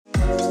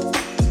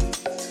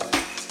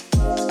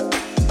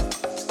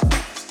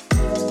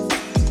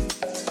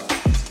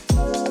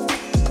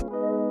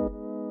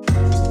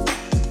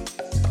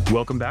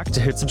Welcome back to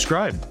Hit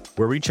Subscribe,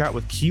 where we chat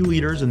with key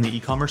leaders in the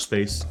e-commerce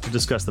space to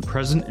discuss the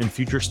present and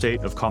future state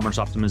of commerce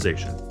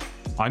optimization.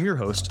 I'm your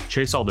host,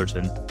 Chase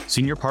Alderton,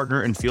 Senior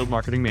Partner and Field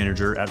Marketing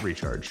Manager at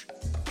Recharge.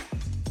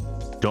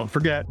 Don't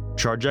forget,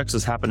 ChargeX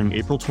is happening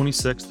April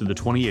 26th through the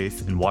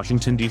 28th in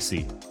Washington,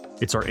 D.C.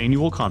 It's our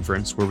annual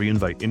conference where we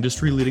invite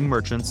industry-leading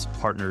merchants,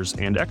 partners,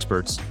 and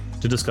experts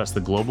to discuss the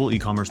global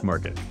e-commerce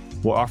market.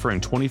 We're offering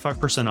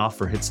 25% off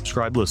for Hit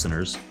Subscribe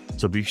listeners,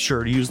 so be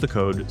sure to use the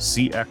code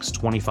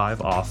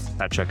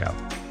CX25OFF at checkout.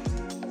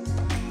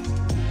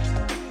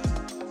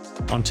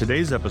 On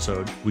today's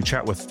episode, we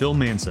chat with Phil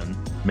Manson,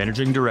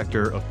 Managing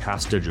Director of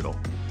Pass Digital.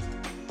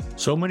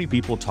 So many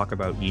people talk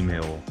about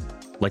email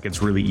like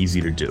it's really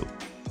easy to do.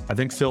 I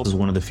think Phil is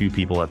one of the few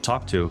people I've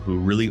talked to who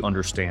really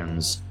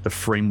understands the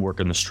framework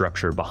and the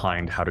structure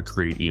behind how to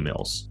create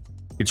emails.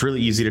 It's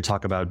really easy to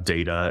talk about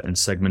data and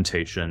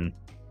segmentation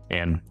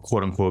and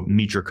quote unquote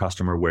meet your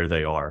customer where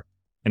they are.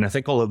 And I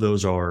think all of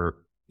those are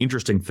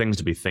interesting things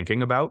to be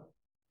thinking about.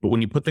 But when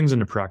you put things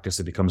into practice,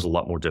 it becomes a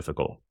lot more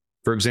difficult.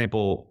 For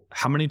example,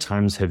 how many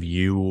times have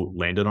you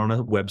landed on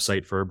a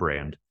website for a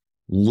brand,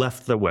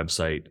 left the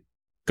website,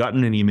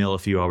 gotten an email a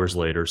few hours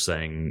later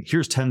saying,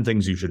 here's 10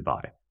 things you should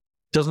buy?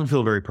 Doesn't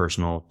feel very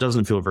personal,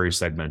 doesn't feel very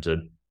segmented.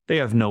 They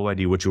have no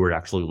idea what you were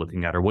actually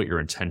looking at or what your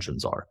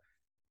intentions are.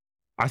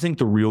 I think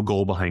the real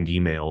goal behind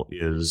email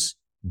is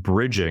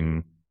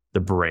bridging the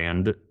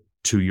brand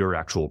to your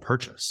actual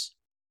purchase,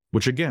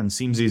 which again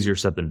seems easier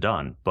said than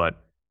done. But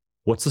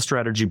what's the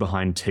strategy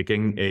behind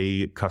taking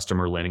a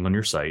customer landing on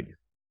your site,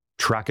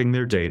 tracking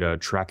their data,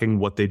 tracking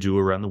what they do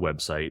around the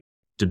website?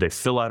 Did they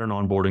fill out an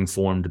onboarding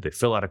form? Did they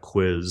fill out a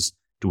quiz?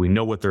 Do we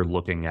know what they're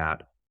looking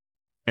at?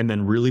 And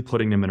then really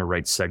putting them in a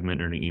right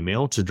segment in an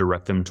email to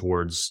direct them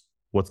towards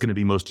what's going to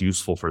be most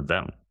useful for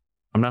them.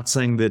 I'm not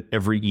saying that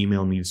every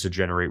email needs to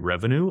generate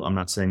revenue. I'm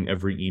not saying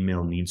every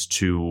email needs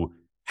to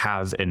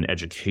have an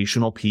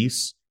educational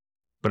piece,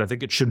 but I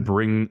think it should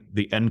bring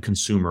the end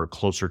consumer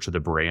closer to the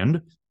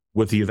brand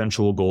with the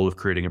eventual goal of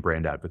creating a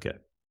brand advocate.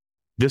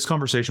 This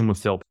conversation with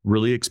Phil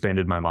really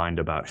expanded my mind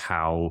about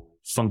how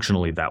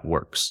functionally that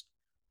works.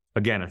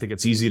 Again, I think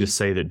it's easy to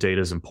say that data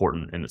is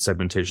important and that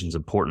segmentation is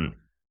important,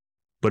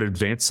 but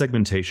advanced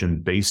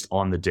segmentation based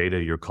on the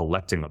data you're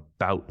collecting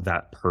about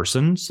that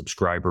person,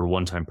 subscriber,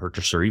 one-time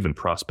purchaser, even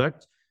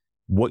prospect,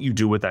 what you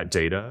do with that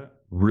data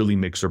really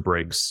makes or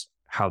breaks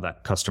how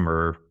that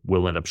customer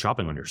will end up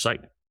shopping on your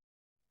site.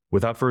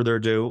 Without further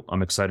ado,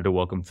 I'm excited to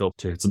welcome Phil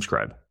to Hit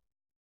Subscribe.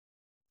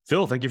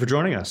 Phil, thank you for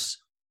joining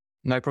us.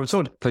 No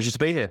problem at all. Pleasure to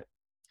be here.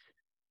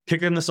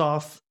 Kicking this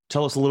off,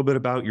 tell us a little bit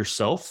about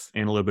yourself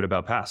and a little bit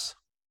about Pass.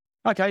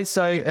 Okay,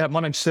 so my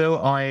name's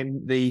Phil.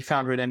 I'm the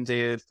founder and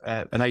MD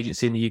of an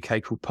agency in the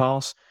UK called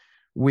Pass.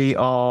 We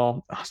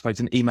are, I suppose,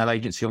 an email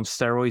agency on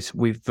steroids.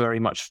 We're very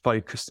much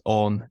focused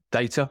on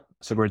data.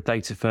 So we're a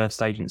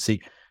data-first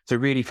agency. So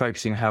really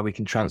focusing on how we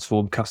can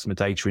transform customer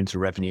data into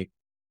revenue.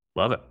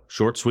 Love it.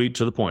 Short, sweet,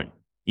 to the point.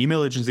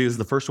 Email agency is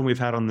the first one we've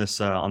had on this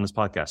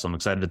podcast. So I'm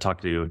excited to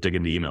talk to you, dig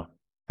into email.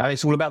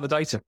 It's all about the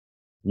data.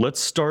 Let's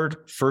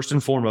start first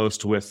and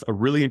foremost with a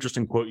really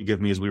interesting quote you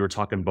gave me as we were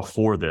talking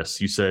before this.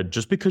 You said,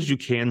 just because you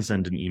can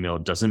send an email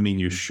doesn't mean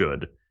you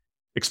should.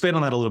 Expand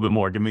on that a little bit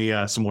more. Give me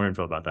some more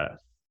info about that.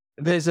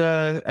 There's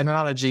an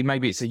analogy,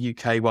 maybe it's a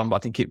UK one, but I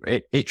think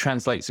it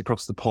translates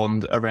across the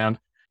pond around,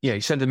 you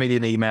send 1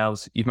 million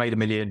emails, you've made $1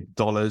 million,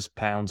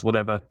 pounds,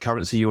 whatever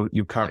currency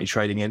you're currently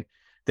trading in.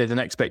 There's an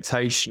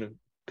expectation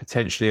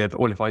potentially of,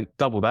 well, if I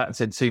double that and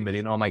send 2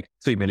 million, I'll make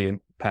 £2 million,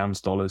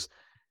 dollars.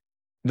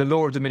 The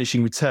law of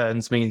diminishing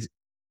returns means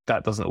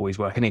that doesn't always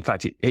work. And in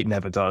fact, it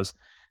never does.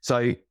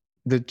 So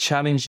the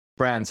challenge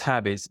brands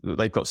have is that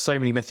they've got so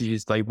many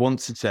messages they want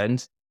to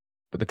send,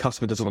 but the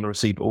customer doesn't want to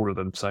receive all of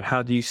them. So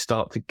how do you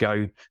start to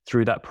go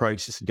through that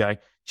process and go,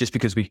 just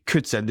because we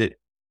could send it,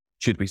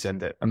 should we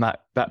send it? And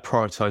that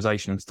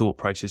prioritization and thought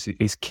process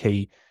is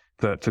key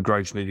for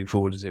growth moving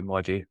forward, is in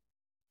my view.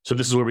 So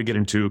this is where we get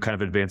into kind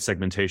of advanced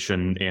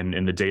segmentation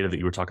and the data that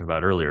you were talking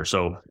about earlier.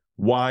 So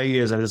why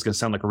is, and this is going to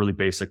sound like a really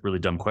basic, really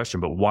dumb question,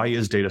 but why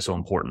is data so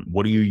important?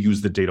 What do you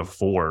use the data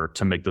for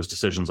to make those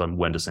decisions on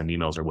when to send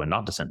emails or when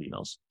not to send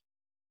emails?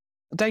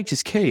 Data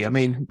is key. I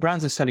mean,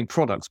 brands are selling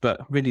products, but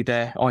really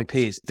their IP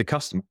is the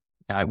customer.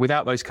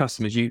 Without those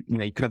customers, you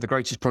could have the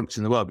greatest products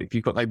in the world, but if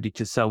you've got nobody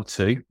to sell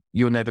to,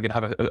 you're never going to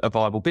have a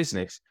viable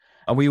business.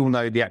 And we all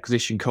know the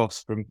acquisition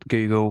costs from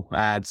Google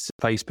ads,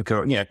 Facebook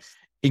are,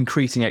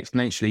 increasing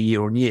exponentially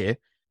year on year.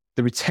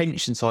 The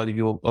retention side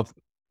of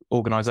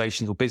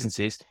organizations or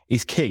businesses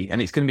is key,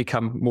 and it's going to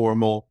become more and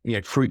more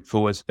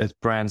fruitful as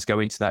brands go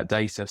into that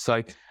data.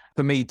 So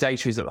for me,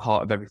 data is at the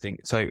heart of everything.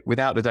 So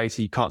without the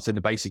data, you can't send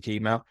a basic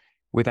email.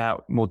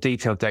 Without more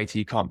detailed data,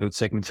 you can't build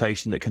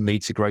segmentation that can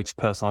lead to greater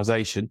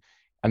personalization.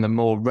 And the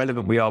more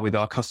relevant we are with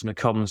our customer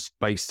comms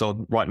based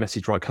on right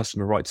message, right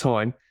customer, right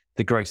time,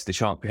 the greater the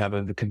chance we have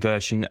of a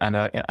conversion and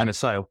a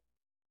sale.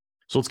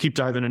 So let's keep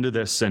diving into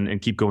this and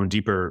keep going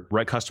deeper.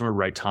 Right customer,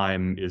 right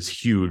time is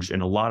huge.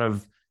 And a lot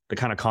of the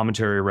kind of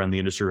commentary around the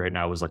industry right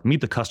now is like,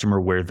 meet the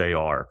customer where they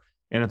are.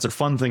 And it's a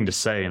fun thing to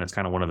say. And it's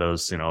kind of one of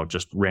those,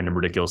 just random,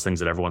 ridiculous things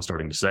that everyone's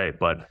starting to say.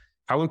 But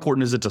how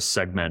important is it to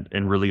segment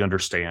and really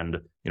understand,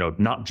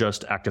 not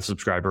just active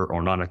subscriber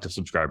or non-active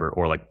subscriber,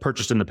 or like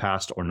purchased in the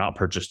past or not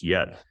purchased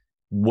yet?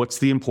 What's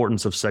the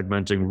importance of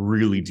segmenting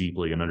really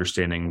deeply and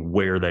understanding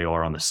where they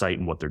are on the site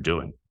and what they're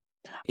doing?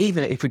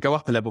 Even if we go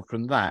up a level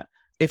from that,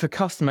 if a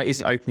customer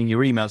isn't opening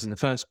your emails in the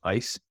first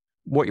place,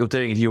 what you're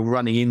doing is you're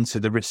running into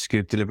the risk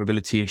of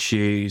deliverability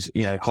issues,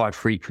 high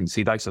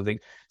frequency, those sort of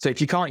things. So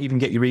if you can't even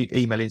get your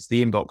email into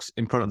the inbox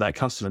in front of that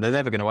customer, they're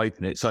never going to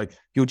open it. So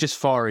you're just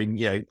firing,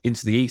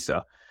 into the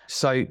ether.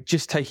 So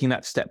just taking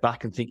that step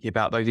back and thinking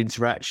about those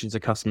interactions the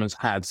customers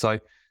had. So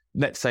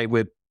let's say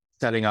we're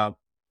selling a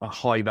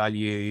high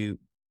value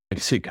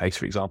suitcase,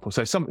 for example.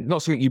 So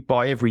not something you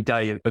buy every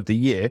day of the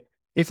year.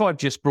 If I've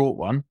just bought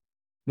one,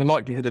 the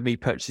likelihood of me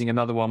purchasing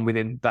another one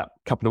within that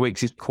couple of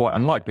weeks is quite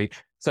unlikely.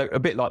 So a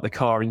bit like the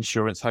car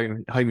insurance,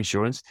 home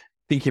insurance,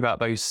 thinking about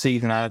those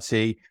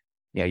seasonality,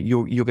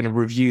 you're going to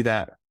review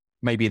that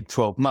maybe in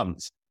 12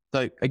 months.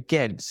 So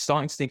again,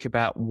 starting to think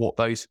about what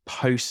those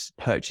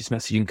post-purchase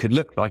messaging could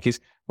look like is,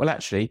 well,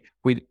 actually,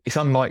 it's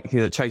unlikely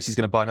that Chase is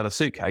going to buy another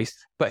suitcase,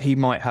 but he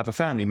might have a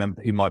family member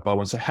who might buy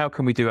one. So how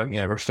can we do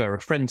a refer a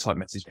friend type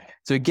message?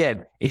 So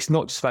again, it's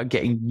not just about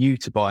getting you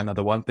to buy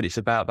another one, but it's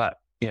about that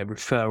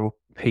referral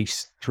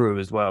piece through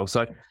as well.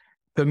 So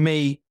for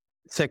me,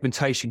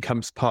 segmentation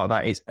comes part of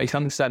that. It's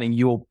understanding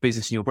your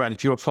business and your brand.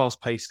 If you're a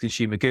fast-paced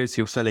consumer goods,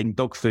 you're selling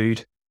dog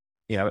food,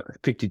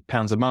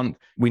 £50 a month.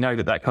 We know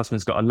that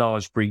customer's got a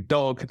large breed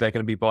dog. They're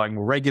going to be buying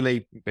more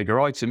regularly, bigger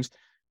items.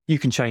 You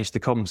can change the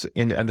comms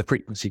and the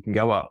frequency can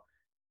go up.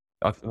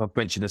 I've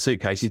mentioned the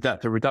suitcase. Is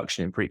that a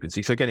reduction in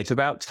frequency? So again, it's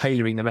about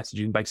tailoring the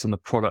messaging based on the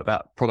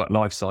product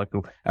life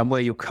cycle and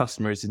where your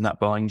customer is in that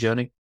buying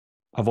journey.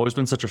 I've always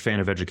been such a fan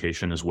of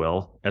education as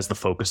well as the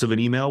focus of an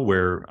email,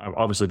 where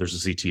obviously there's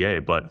a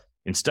CTA, but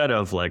instead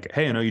of like,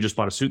 hey, I know you just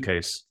bought a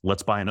suitcase,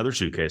 let's buy another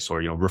suitcase, or,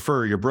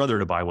 refer your brother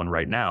to buy one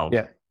right now.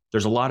 Yeah.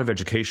 There's a lot of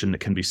education that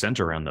can be sent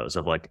around those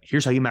of like,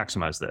 here's how you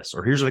maximize this,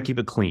 or here's how to keep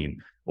it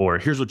clean, or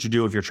here's what you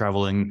do if you're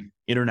traveling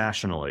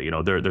internationally.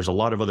 There's a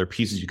lot of other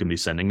pieces you can be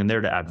sending in there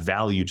to add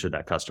value to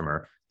that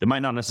customer that might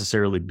not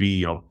necessarily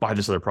be, buy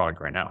this other product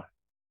right now.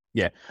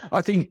 Yeah.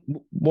 I think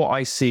what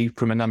I see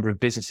from a number of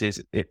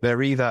businesses,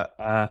 they're either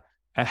a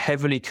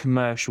heavily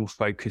commercial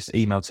focused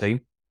email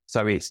team.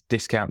 So it's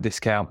discount,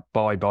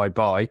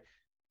 buy,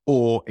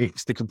 or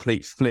it's the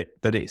complete flip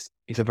that it's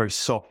a very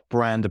soft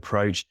brand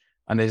approach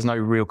and there's no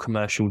real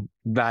commercial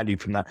value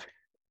from that.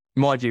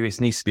 My view is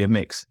it needs to be a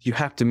mix. You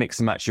have to mix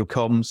and match your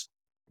comms,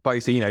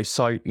 both,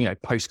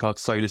 postcard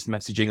solus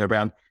messaging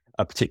around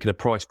a particular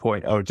price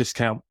point or a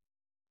discount.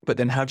 But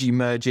then how do you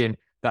merge in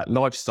that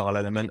lifestyle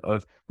element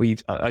of,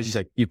 as you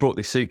say, you brought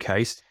this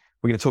suitcase,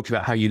 we're going to talk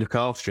about how you look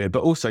after it,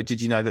 but also, did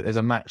you know that there's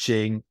a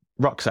matching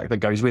rucksack that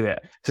goes with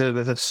it? So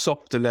there's a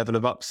softer level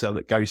of upsell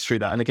that goes through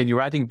that. And again, you're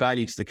adding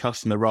value to the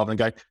customer rather than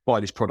going, buy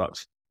this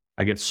product.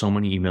 I get so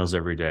many emails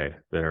every day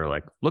that are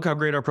like, look how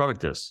great our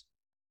product is.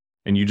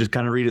 And you just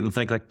kind of read it and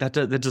think like, that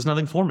does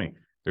nothing for me.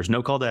 There's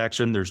no call to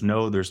action.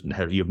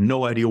 You have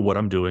no idea what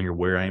I'm doing or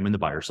where I am in the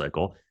buyer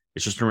cycle.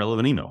 It's just an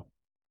irrelevant email.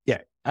 Yeah.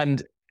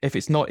 And if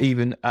it's not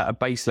even at a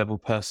base level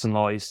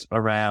personalized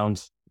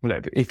around,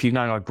 if you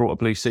know I brought a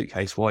blue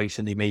suitcase, why are you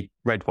sending me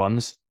red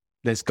ones?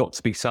 There's got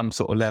to be some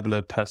sort of level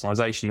of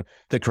personalization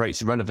that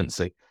creates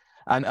relevancy.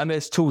 And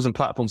there's tools and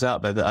platforms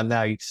out there that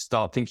allow you to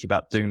start thinking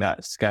about doing that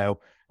at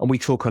scale. And we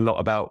talk a lot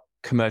about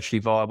commercially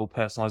viable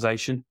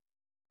personalization.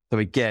 So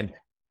again,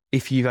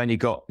 if you've only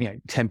got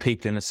 10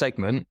 people in a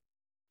segment,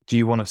 do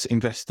you want to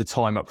invest the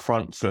time up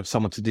front for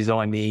someone to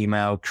design the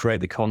email,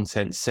 create the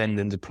content, send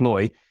and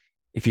deploy?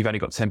 If you've only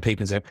got 10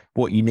 people, so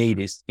what you need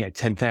is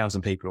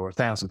 10,000 people or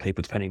 1,000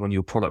 people, depending on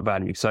your product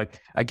value. So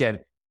again,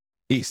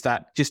 it's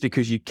that just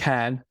because you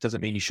can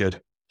doesn't mean you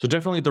should. So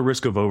definitely at the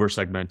risk of over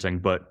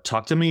segmenting, but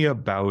talk to me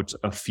about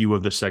a few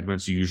of the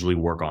segments you usually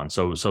work on.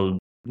 So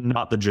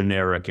not the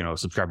generic,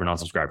 subscriber,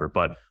 non-subscriber,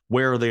 but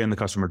where are they in the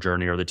customer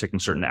journey? Are they taking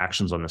certain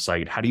actions on the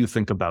site? How do you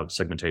think about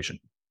segmentation?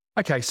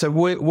 Okay, so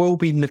we'll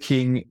be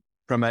looking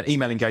from an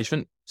email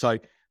engagement. So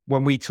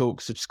when we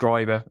talk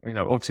subscriber,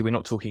 obviously we're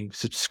not talking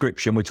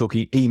subscription, we're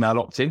talking email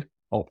opt-in,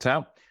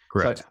 opt-out.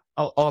 Correct.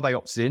 So are they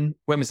opted in?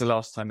 When was the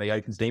last time they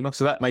opened an email?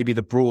 So that may be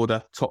the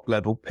broader top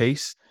level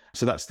piece.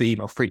 So that's the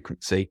email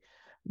frequency.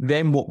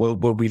 Then what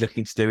we'll be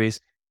looking to do is,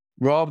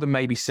 rather than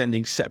maybe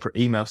sending separate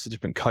emails to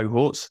different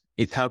cohorts,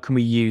 it's how can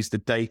we use the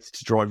data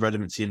to drive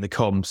relevancy in the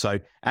comm? So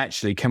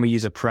actually, can we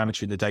use a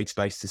parameter in the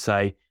database to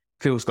say,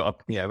 Phil's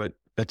got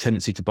a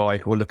tendency to buy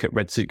or look at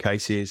red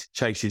suitcases,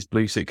 Chase's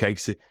blue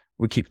suitcases.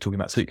 We keep talking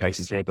about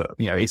suitcases here, but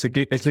it's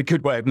a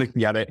good way of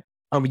looking at it.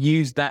 And we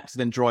use that to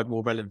then drive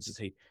more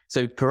relevancy.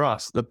 So for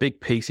us, the big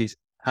piece is,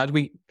 how do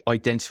we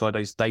identify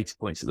those data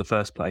points in the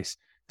first place?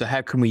 So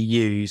how can we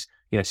use,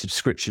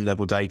 subscription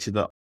level data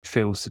that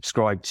Phil's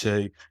subscribed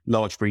to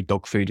large breed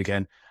dog food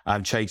again,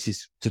 and Chase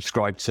is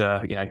subscribed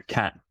to,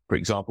 cat, for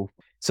example.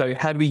 So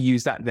how do we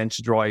use that then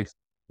to drive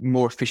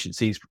more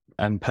efficiencies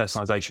and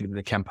personalization in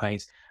the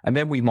campaigns? And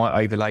then we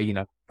might overlay,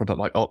 product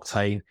like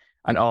Octane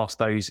and ask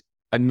those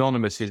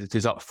anonymous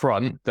visitors up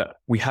front that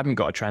we haven't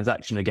got a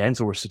transaction against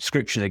or a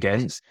subscription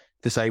against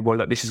to say, well,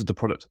 look, this is the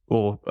product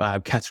or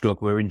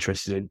catalog we're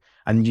interested in,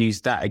 and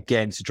use that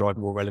again to drive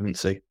more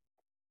relevancy.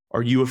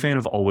 Are you a fan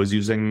of always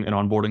using an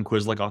onboarding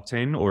quiz like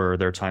Octane, or are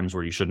there times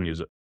where you shouldn't use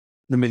it?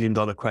 The $1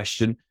 million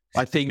question.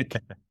 I think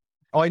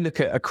I look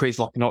at a quiz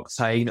like an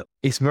Octane.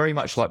 It's very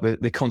much like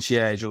the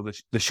concierge or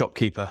the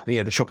shopkeeper,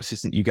 the shop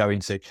assistant you go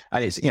into.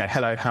 And it's,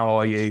 hello, how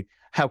are you?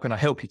 How can I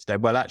help you today?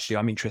 Well, actually,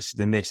 I'm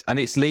interested in this. And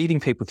it's leading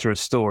people through a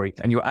story,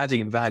 and you're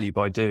adding value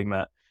by doing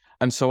that.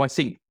 And so I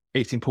think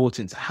it's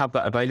important to have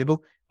that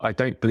available. I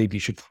don't believe you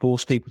should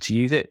force people to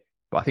use it,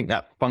 but I think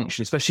that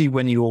function, especially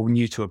when you're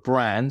new to a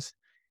brand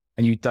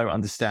and you don't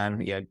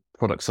understand,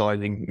 product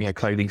sizing,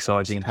 clothing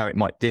sizing and how it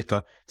might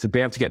differ, to be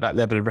able to get that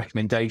level of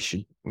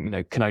recommendation,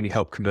 can only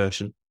help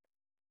conversion.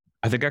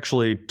 I think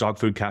actually dog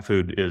food, cat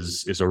food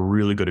is a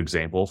really good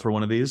example for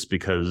one of these,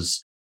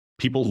 because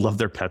people love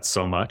their pets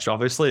so much.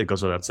 Obviously, it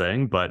goes without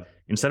saying, but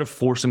instead of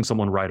forcing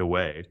someone right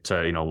away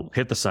to,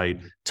 hit the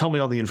site, tell me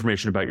all the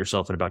information about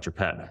yourself and about your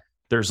pet,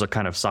 there's a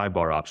kind of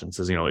sidebar option that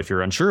says, if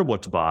you're unsure of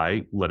what to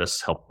buy, let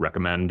us help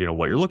recommend,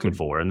 what you're looking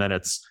for. And then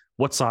it's,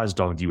 what size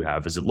dog do you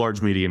have? Is it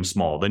large, medium,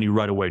 small? Then you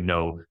right away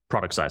know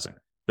product sizing.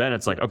 Then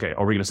it's like, okay,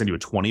 are we going to send you a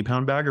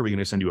 20-pound bag, or are we going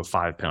to send you a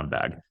 5-pound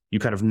bag? You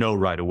kind of know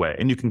right away.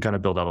 And you can kind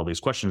of build out all these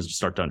questions to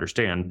start to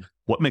understand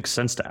what makes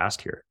sense to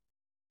ask here.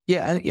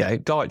 Yeah.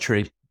 And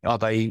dietary, are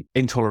they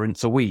intolerant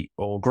to wheat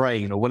or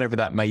grain or whatever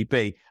that may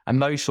be?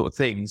 And those sort of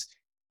things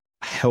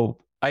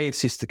help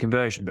assist the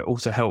conversion, but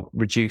also help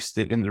reduce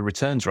the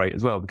returns rate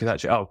as well. Because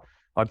actually,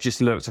 I've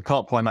just looked, I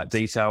can't find that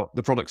detail.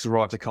 The product's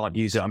arrived, I can't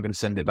use it, I'm going to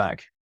send it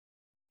back.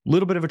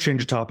 Little bit of a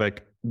change of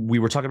topic. We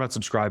were talking about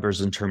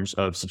subscribers in terms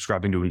of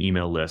subscribing to an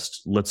email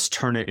list. Let's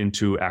turn it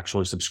into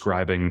actually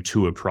subscribing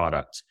to a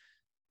product.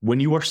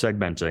 When you are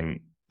segmenting,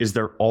 is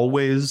there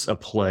always a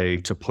play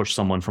to push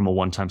someone from a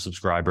one-time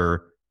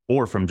subscriber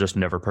or from just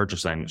never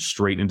purchasing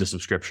straight into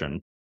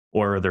subscription?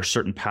 Or are there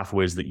certain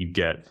pathways that you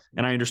get?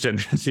 And I understand,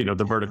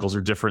 the verticals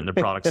are different, the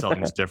product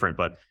selling is different,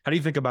 but how do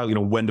you think about,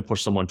 when to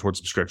push someone towards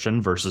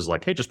subscription versus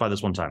like, hey, just buy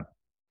this one time?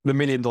 The $1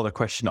 million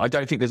question. I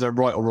don't think there's a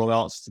right or wrong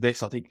answer to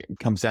this. I think it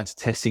comes down to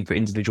testing for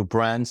individual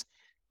brands.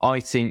 I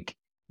think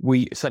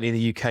certainly in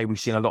the UK, we've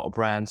seen a lot of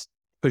brands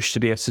push to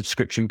be a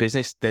subscription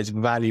business. There's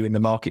value in the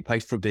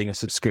marketplace for being a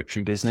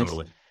subscription business.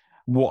 Totally.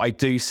 What I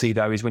do see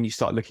though, is when you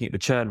start looking at the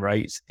churn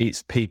rates,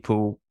 it's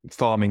people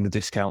farming the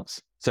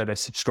discounts. So they're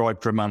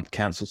subscribed for a month,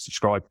 cancel,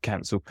 subscribe,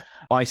 cancel.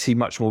 I see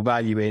much more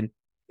value in,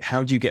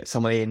 how do you get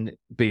someone in,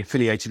 be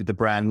affiliated with the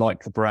brand,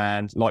 like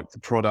the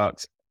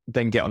product,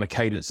 then get on a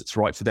cadence that's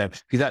right for them,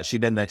 because actually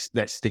then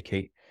they're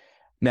sticky.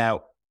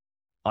 Now,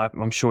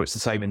 I'm sure it's the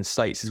same in the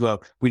States as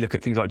well. We look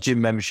at things like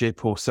gym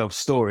membership or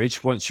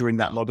self-storage. Once you're in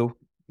that model,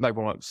 no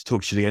one wants to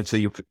talk to you again, so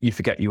you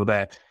forget you're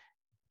there.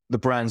 The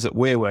brands that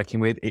we're working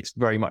with, it's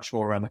very much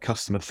more around the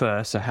customer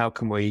first. So how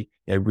can we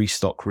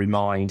restock,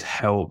 remind,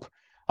 help,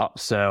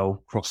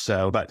 upsell,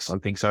 cross-sell, that sort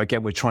of thing. So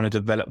again, we're trying to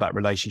develop that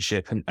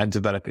relationship and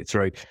develop it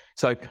through.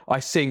 So I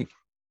think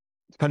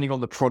depending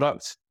on the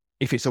product,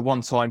 if it's a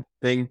one-time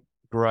thing,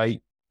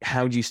 great.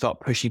 How do you start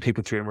pushing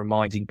people through and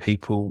reminding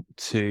people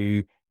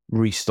to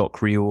restock,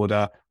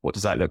 reorder? What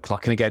does that look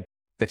like? And again,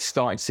 they're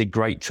starting to see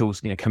great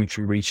tools, coming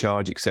through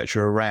Recharge,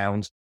 etc.,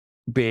 around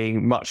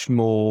being much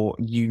more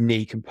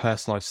unique and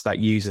personalized to that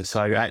user.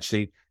 So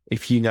actually,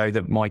 if you know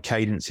that my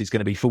cadence is going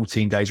to be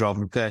 14 days rather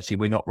than 30,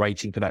 we're not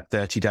rating for that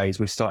 30 days.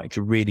 We're starting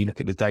to really look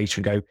at the data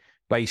and go,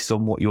 based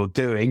on what you're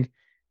doing,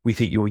 we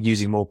think you're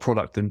using more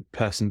product than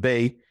person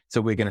B.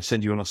 So we're going to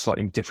send you on a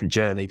slightly different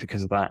journey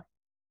because of that.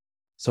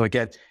 So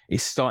again,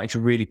 it's starting to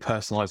really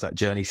personalize that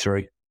journey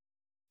through.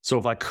 So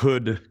if I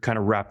could kind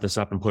of wrap this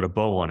up and put a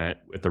bow on it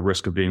at the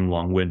risk of being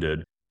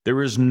long-winded,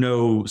 there is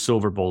no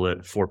silver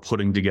bullet for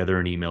putting together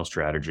an email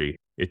strategy.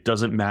 It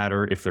doesn't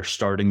matter if they're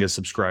starting as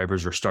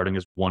subscribers or starting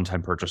as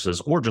one-time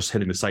purchases or just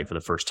hitting the site for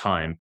the first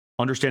time.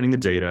 Understanding the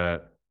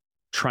data,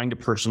 trying to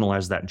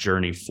personalize that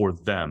journey for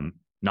them,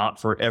 not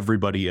for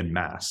everybody en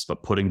masse,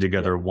 but putting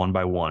together one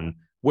by one,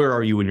 where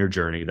are you in your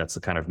journey? That's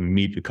the kind of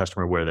meet the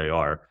customer where they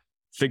are,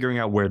 figuring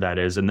out where that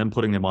is, and then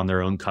putting them on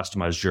their own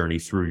customized journey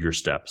through your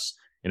steps.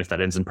 And if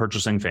that ends in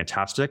purchasing,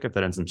 fantastic. If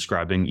that ends in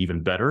subscribing,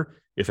 even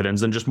better. If it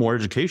ends in just more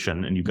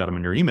education and you've got them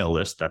in your email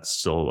list, that's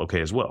still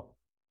okay as well.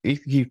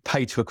 If you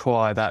pay to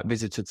acquire that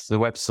visitor to the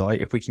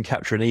website, if we can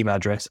capture an email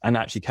address and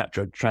actually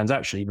capture a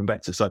transaction, even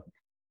better. So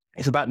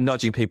it's about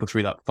nudging people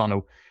through that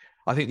funnel.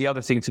 I think the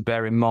other thing to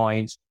bear in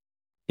mind,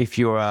 if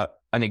you're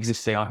an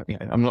existing,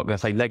 I'm not going to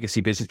say legacy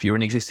business, but you're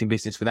an existing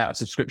business without a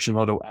subscription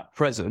model at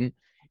present,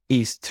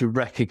 is to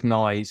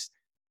recognize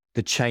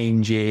the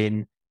change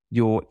in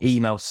your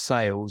email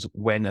sales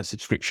when a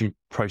subscription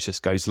process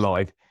goes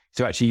live.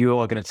 So actually you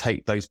are going to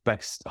take those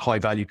best high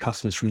value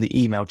customers from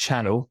the email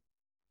channel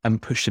and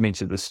push them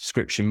into the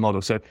subscription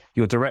model. So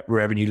your direct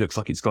revenue looks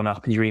like it's gone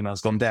up and your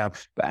email's gone down,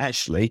 but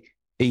actually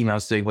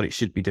email's doing what it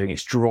should be doing.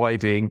 It's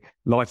driving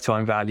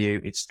lifetime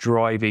value. It's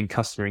driving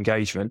customer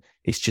engagement.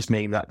 It's just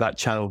meaning that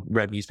channel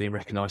revenue is being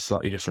recognized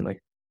slightly differently.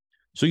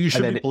 So you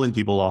should be pulling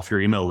people off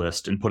your email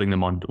list and putting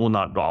them on, well,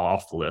 not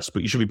off the list,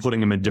 but you should be putting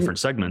them in different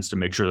segments to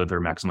make sure that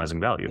they're maximizing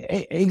value.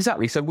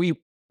 Exactly. So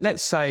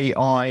let's say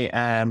I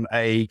am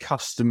a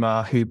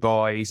customer who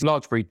buys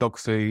large breed dog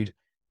food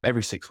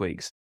every 6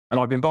 weeks, and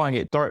I've been buying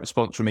it direct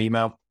response from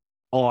email.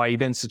 I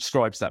then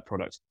subscribe to that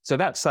product. So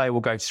that sale will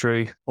go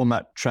through on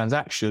that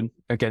transaction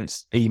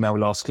against email,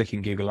 last click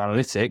in Google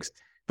Analytics,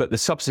 but the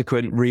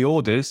subsequent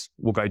reorders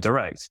will go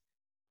direct.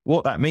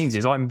 What that means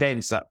is I'm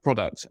then to that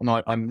product and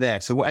I'm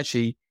there. So what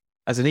actually,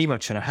 as an email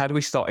channel, how do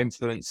we start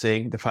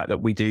influencing the fact that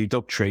we do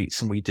dog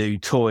treats and we do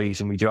toys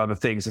and we do other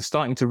things, and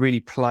starting to really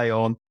play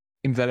on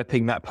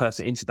enveloping that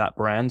person into that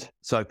brand?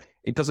 So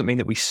it doesn't mean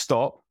that we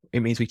stop.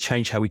 It means we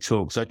change how we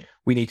talk. So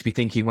we need to be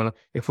thinking, well,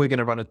 if we're going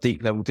to run a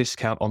deep level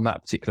discount on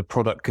that particular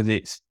product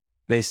because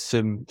there's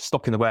some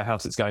stock in the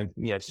warehouse that's going,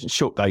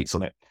 short dates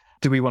on it,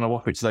 do we want to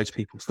offer it to those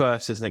people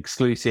first as an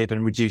exclusive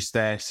and reduce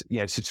their,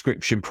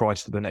 subscription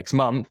price for the next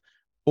month?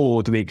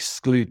 Or do we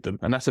exclude them?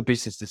 And that's a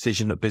business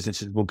decision that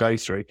businesses will go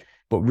through.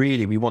 But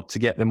really, we want to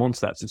get them onto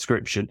that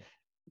subscription,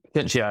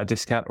 potentially at a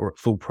discount or at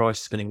full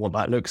price, depending on what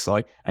that looks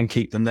like, and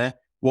keep them there.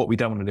 What we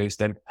don't want to do is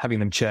then having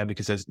them churn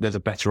because there's a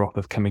better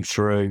offer coming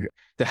through.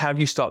 So how do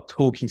you start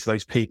talking to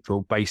those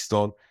people based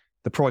on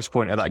the price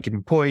point at that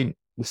given point,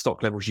 the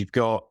stock levels you've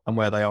got, and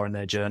where they are in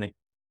their journey?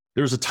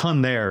 There's a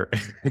ton there.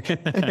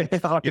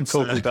 I can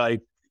talk today.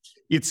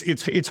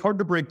 It's hard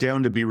to break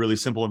down to be really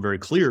simple and very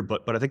clear,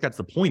 but I think that's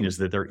the point, is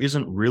that there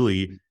isn't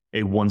really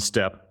a one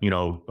step,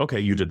 okay,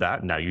 you did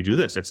that, now you do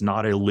this. It's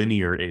not a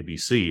linear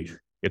ABC.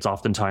 It's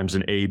oftentimes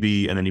an A,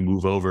 B, and then you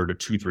move over to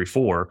 2, 3,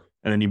 4,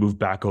 and then you move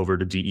back over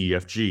to D, E,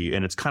 F, G.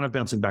 And it's kind of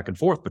bouncing back and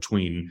forth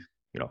between,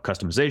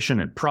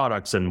 customization and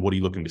products, and what are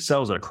you looking to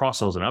sell? Is it a cross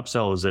sell? Is it an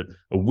upsell? Is it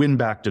a win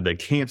back? Did they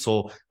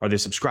cancel? Are they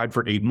subscribed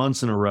for 8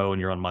 months in a row and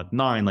you're on month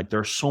 9? Like, there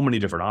are so many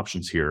different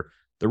options here.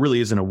 There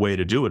really isn't a way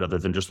to do it other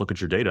than just look at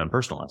your data and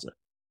personalize it.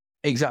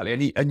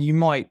 Exactly. And you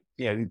might,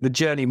 the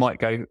journey might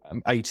go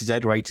A to Z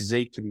or A to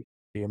Z to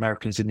the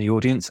Americans in the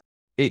audience.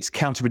 It's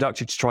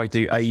counterproductive to try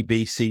to do A,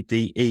 B, C,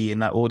 D, E in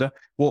that order.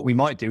 What we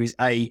might do is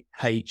A,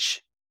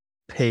 H,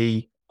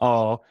 P,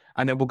 R,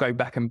 and then we'll go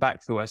back and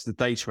back to as the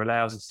data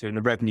allows us to, and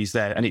the revenue's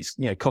there, and it's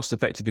cost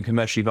effective and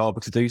commercially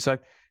viable to do so.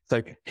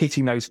 So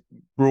hitting those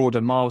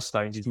broader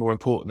milestones is more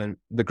important than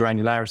the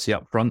granularity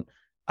up front,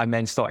 and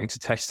then starting to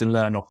test and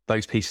learn off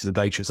those pieces of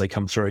data as they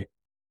come through.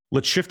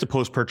 Let's shift to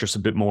post-purchase a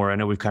bit more. I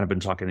know we've kind of been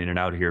talking in and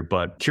out here,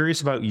 but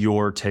curious about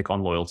your take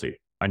on loyalty.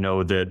 I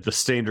know that the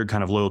standard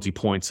kind of loyalty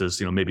points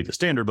is, maybe the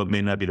standard, but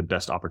may not be the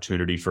best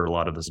opportunity for a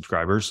lot of the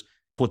subscribers.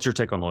 What's your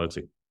take on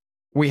loyalty?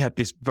 We had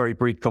this very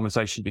brief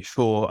conversation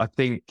before. I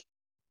think,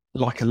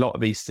 like a lot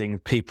of these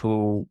things,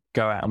 people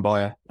go out and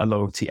buy a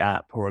loyalty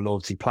app or a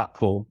loyalty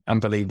platform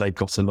and believe they've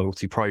got a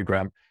loyalty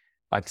program.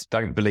 I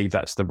don't believe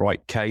that's the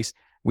right case.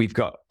 We've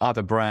got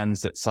other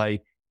brands that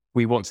say,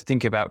 we want to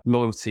think about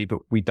loyalty, but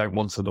we don't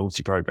want a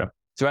loyalty program.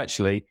 So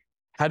actually,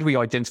 how do we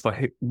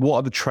identify what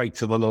are the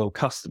traits of a loyal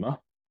customer?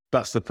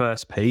 That's the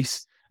first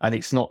piece. And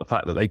it's not the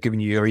fact that they've given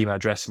you your email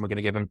address and we're going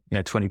to give them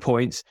 20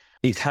 points.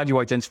 It's how do you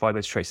identify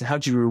those traits and how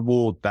do you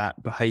reward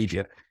that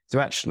behavior? So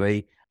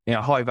actually,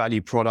 high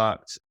value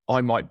product, I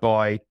might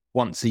buy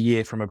once a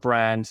year from a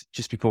brand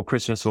just before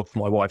Christmas or for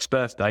my wife's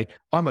birthday.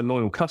 I'm a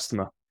loyal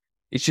customer.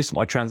 It's just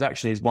my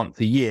transaction is once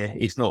a year.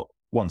 It's not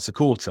once a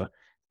quarter.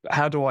 But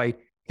how do I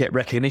get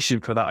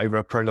recognition for that over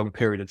a prolonged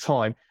period of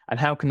time? And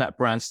how can that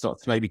brand start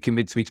to maybe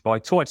convince me to buy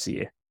twice a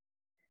year?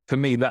 For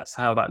me, that's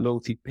how that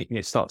loyalty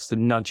starts to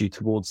nudge you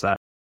towards that.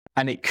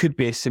 And it could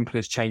be as simple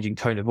as changing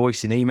tone of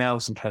voice in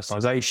emails and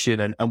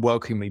personalization and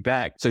welcoming me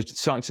back. So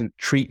starting to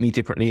treat me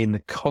differently in the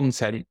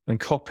content and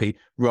copy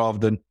rather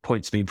than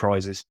points being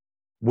prizes.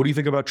 What do you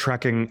think about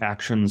tracking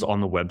actions on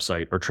the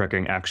website or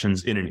tracking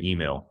actions in an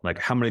email? Like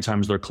how many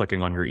times they're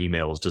clicking on your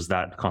emails? Does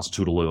that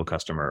constitute a loyal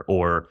customer?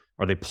 Or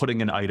are they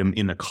putting an item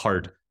in the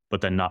cart,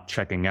 but then not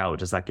checking out?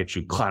 Does that get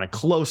you kind of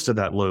close to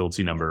that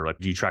loyalty number? Like,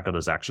 do you track all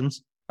those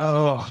actions?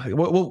 Oh,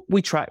 well,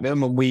 we track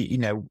them and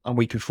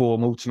we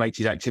perform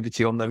automated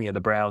activity on them,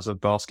 the browser,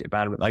 basket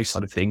management, those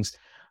sort of things.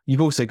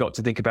 You've also got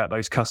to think about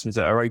those customers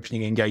that are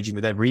opening and engaging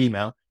with every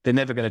email. They're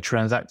never going to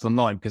transact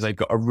online because they've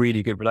got a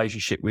really good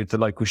relationship with the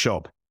local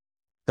shop.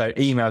 So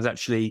email is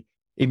actually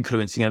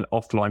influencing an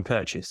offline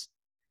purchase.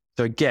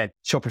 So again,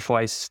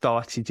 Shopify is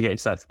starting to get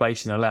into that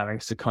space and allowing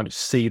us to kind of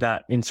see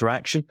that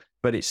interaction,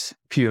 but it's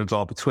few and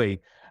far between.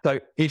 So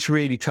it's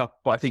really tough.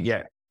 But I think,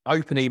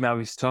 open email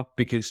is tough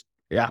because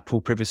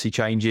Apple privacy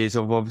changes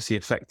have obviously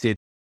affected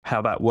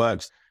how that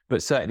works,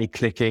 but certainly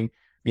clicking,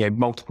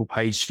 multiple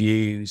page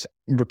views,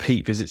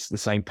 repeat visits to the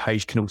same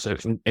page can also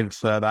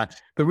infer that.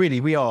 But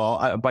really, we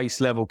are at a base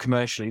level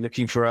commercially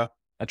looking for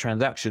a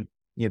transaction.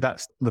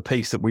 That's the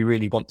piece that we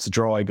really want to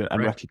drive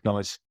and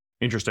recognize.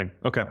 Interesting.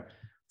 Okay.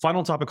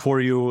 Final topic for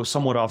you,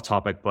 somewhat off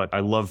topic, but I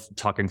love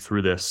talking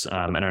through this.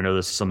 And I know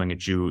this is something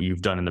that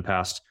you've done in the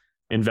past,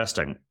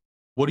 investing.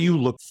 What do you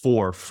look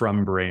for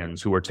from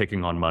brands who are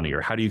taking on money, or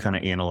how do you kind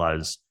of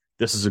analyze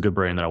this is a good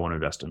brand that I want to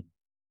invest in?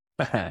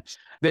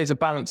 There's a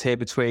balance here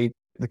between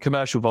the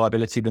commercial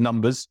viability, the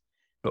numbers,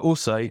 but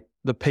also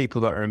the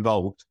people that are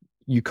involved.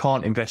 You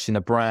can't invest in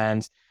a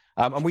brand.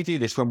 And we do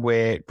this when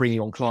we're bringing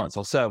on clients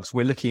ourselves.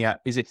 We're looking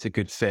at, is it a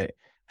good fit?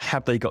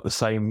 Have they got the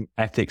same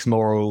ethics,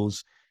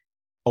 morals,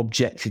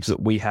 objectives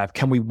that we have?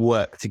 Can we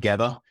work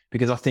together?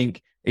 Because I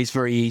think it's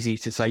very easy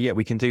to say, yeah,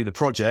 we can do the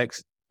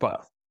projects,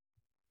 but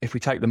if we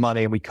take the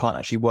money and we can't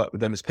actually work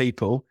with them as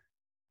people,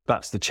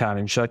 that's the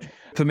challenge. So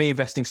for me,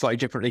 investing slightly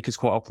differently, because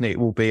quite often it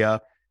will be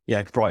write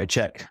a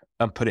check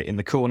and put it in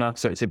the corner.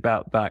 So it's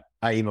about that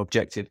aim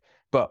objective.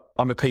 But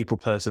I'm a people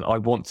person. I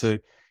want to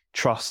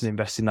trust and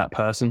invest in that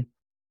person.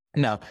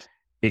 Now,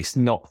 it's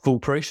not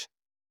foolproof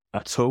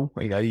at all.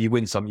 You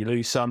win some, you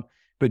lose some,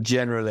 but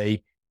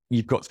generally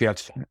you've got to be able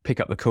to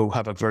pick up the call,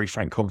 have a very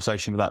frank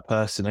conversation with that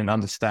person and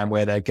understand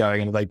where they're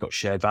going and they've got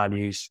shared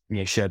values,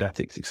 shared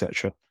ethics,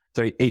 etc.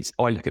 So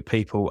I look at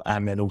people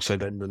and then also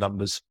then the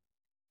numbers.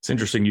 It's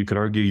interesting. You could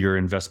argue your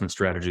investment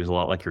strategy is a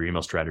lot like your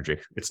email strategy.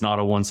 It's not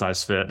a one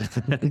size fit.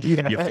 You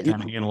have to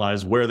kind of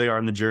analyze where they are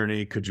in the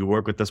journey. Could you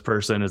work with this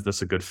person? Is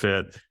this a good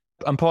fit?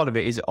 And part of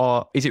it is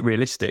it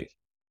realistic?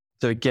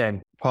 So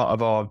again, part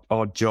of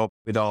our job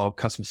with our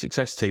customer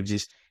success teams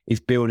is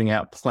building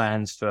out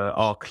plans for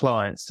our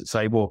clients that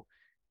say, well,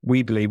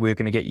 we believe we're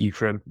going to get you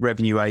from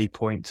revenue A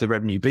point to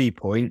revenue B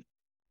point.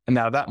 And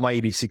now that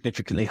may be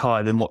significantly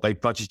higher than what they've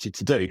budgeted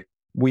to do.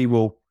 We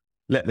will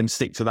let them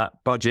stick to that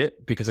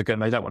budget because, again,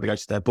 they don't want to go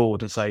to their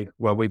board and say,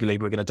 well, we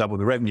believe we're going to double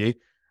the revenue,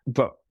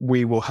 but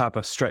we will have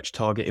a stretch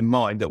target in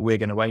mind that we're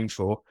going to aim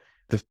for.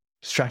 The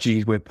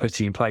strategies we're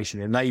putting in place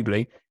and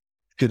enabling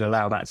should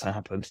allow that to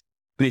happen.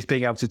 But it's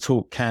being able to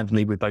talk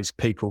candidly with those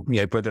people,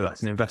 whether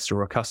that's an investor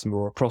or a customer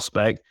or a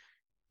prospect,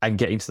 and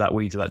get into that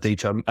weeds of that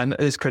detail. And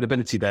there's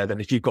credibility there. Then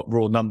if you've got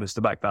raw numbers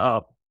to back that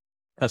up,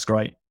 that's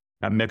great.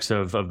 That mix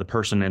of the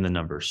person and the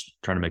numbers,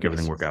 trying to make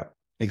everything work out.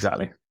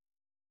 Exactly.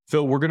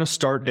 Phil, we're going to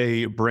start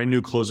a brand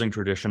new closing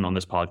tradition on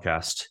this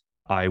podcast.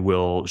 I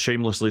will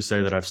shamelessly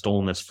say that I've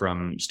stolen this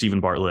from Stephen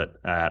Bartlett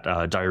at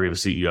Diary of a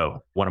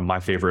CEO, one of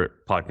my favorite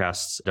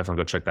podcasts.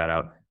 Definitely go check that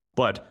out.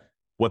 But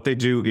what they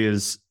do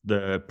is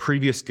the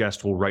previous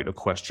guest will write a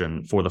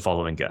question for the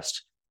following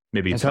guest.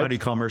 Maybe it's about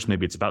e-commerce,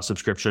 maybe it's about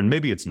subscription,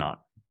 maybe it's not.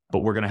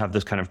 But we're going to have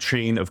this kind of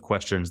chain of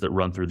questions that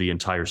run through the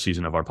entire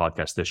season of our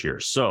podcast this year.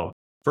 So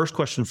first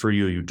question for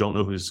you, you don't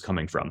know who this is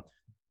coming from.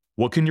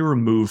 What can you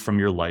remove from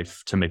your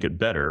life to make it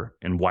better?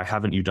 And why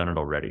haven't you done it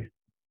already?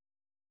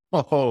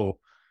 Oh,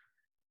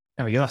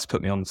 you that's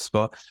put me on the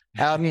spot.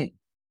 I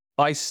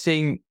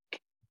think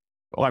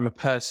I'm a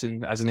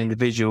person as an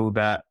individual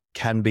that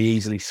can be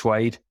easily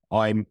swayed.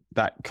 I'm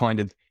that kind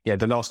of,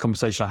 the last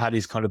conversation I had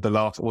is kind of the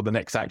last or the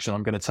next action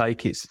I'm going to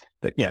take. It's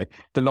that,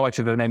 the life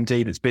of an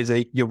MD that's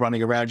busy, you're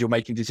running around, you're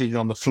making decisions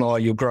on the fly,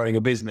 you're growing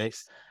a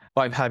business.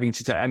 I'm having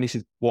to take, and this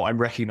is what I'm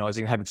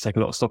recognizing, having to take a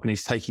lot of stock in,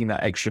 is taking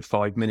that extra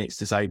 5 minutes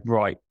to say,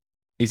 right,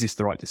 is this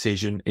the right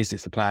decision? Is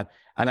this the plan?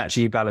 And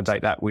actually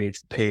validate that with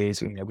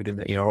peers, within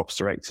the ops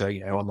director,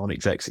 our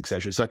non-execs,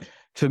 etc. So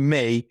for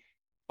me,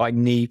 I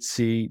need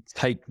to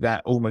take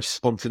that almost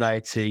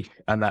spontaneity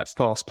and that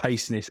fast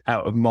pacedness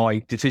out of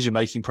my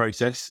decision-making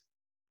process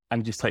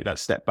and just take that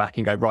step back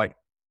and go, right,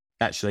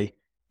 actually,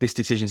 this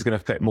decision is going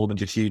to affect more than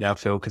just you now,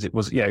 Phil, because it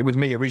was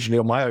me originally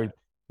on my own.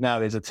 Now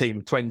there's a team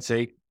of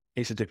 20.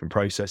 It's a different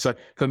process. So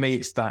for me,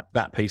 it's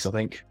that piece, I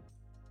think.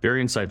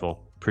 Very insightful.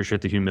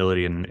 Appreciate the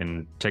humility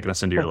and taking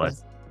us into your life.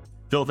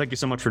 Phil, thank you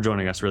so much for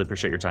joining us. Really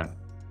appreciate your time.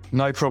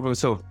 No problem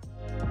at all.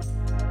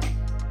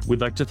 We'd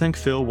like to thank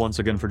Phil once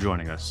again for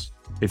joining us.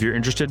 If you're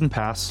interested in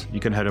Pass, you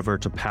can head over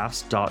to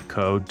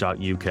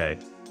pass.co.uk.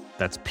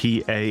 That's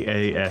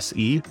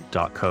paase.co.uk.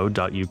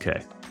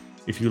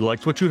 If you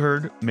liked what you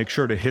heard, make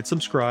sure to hit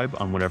subscribe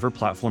on whatever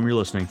platform you're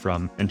listening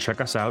from and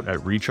check us out at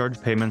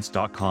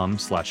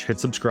rechargepayments.com/hit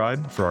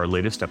subscribe for our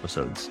latest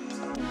episodes.